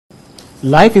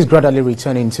Life is gradually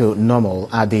returning to normal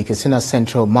at the Katsina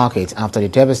Central Market after the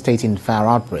devastating fire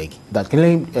outbreak that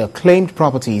claimed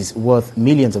properties worth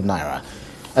millions of naira.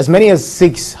 As many as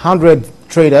 600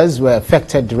 traders were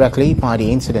affected directly by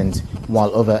the incident, while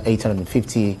over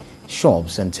 850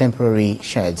 shops and temporary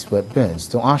sheds were burned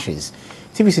to ashes.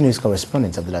 TVC News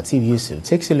correspondent Abdulatif Yusuf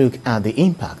takes a look at the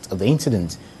impact of the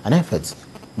incident and efforts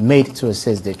made to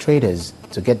assist the traders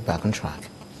to get back on track.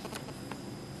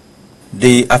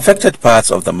 The affected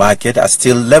parts of the market are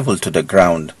still leveled to the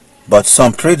ground, but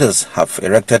some traders have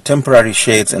erected temporary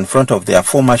shades in front of their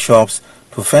former shops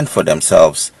to fend for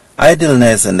themselves.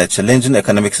 Idleness in a challenging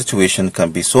economic situation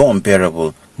can be so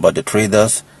unbearable, but the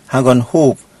traders hang on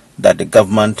hope that the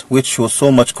government, which shows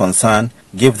so much concern,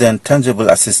 give them tangible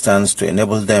assistance to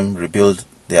enable them rebuild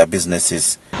their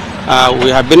businesses. We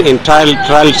have been in trial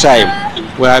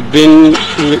time. We have been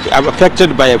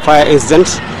affected by a fire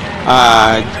incident.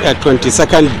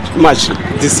 22nd March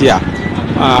this year,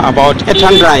 about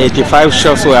 885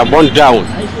 shops were burnt down.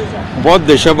 Both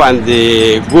the shop and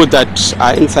the goods that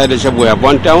are inside the shop were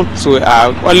burnt down. So we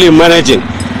are only managing,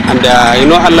 and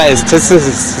Allah is testing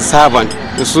His servant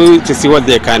to see what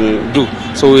they can do.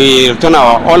 So we return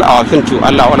all our things to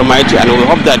Allah Almighty, and we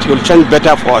hope that He will change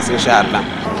better for us, inshallah.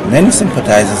 Many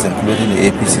sympathizers, including the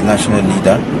APC national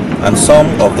leader and some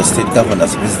of the state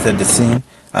governors, visited the scene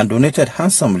and donated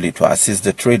handsomely to assist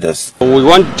the traders. We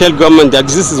want to tell government that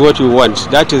this is what we want.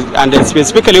 That is, and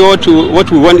specifically what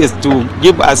we want is to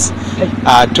give us,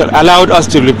 to allow us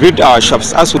to rebuild our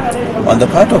shops. On the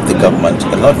part of the government,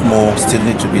 a lot more still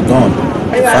need to be done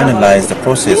to finalize the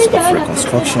process of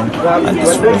reconstruction and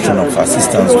distribution of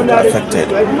assistance to the affected.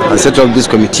 I set up this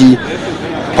committee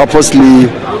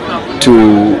purposely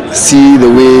to see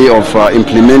the way of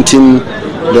implementing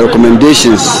the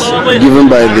recommendations given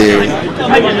by the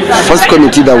first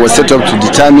committee that was set up to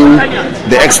determine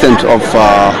the extent of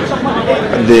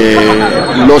the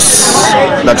loss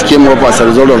that came up as a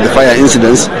result of the fire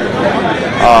incidents,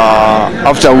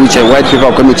 after which a white paper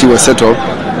committee was set up.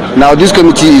 Now this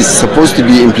committee is supposed to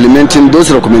be implementing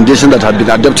those recommendations that had been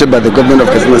adopted by the government of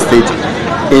Katsina State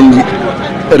in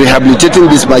rehabilitating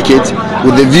this market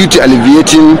with the view to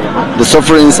alleviating the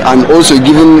sufferings and also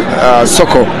giving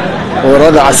succor, or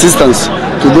rather assistance,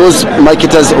 to those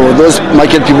marketers or those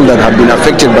market people that have been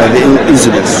affected by the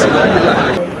incidents.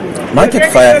 Market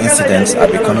fire incidents are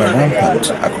becoming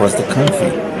rampant across the country.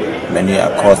 Many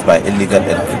are caused by illegal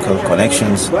electrical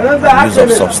connections and use of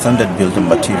substandard building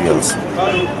materials.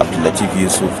 Abdulatif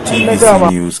Yusuf,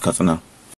 TVC News, Katsina.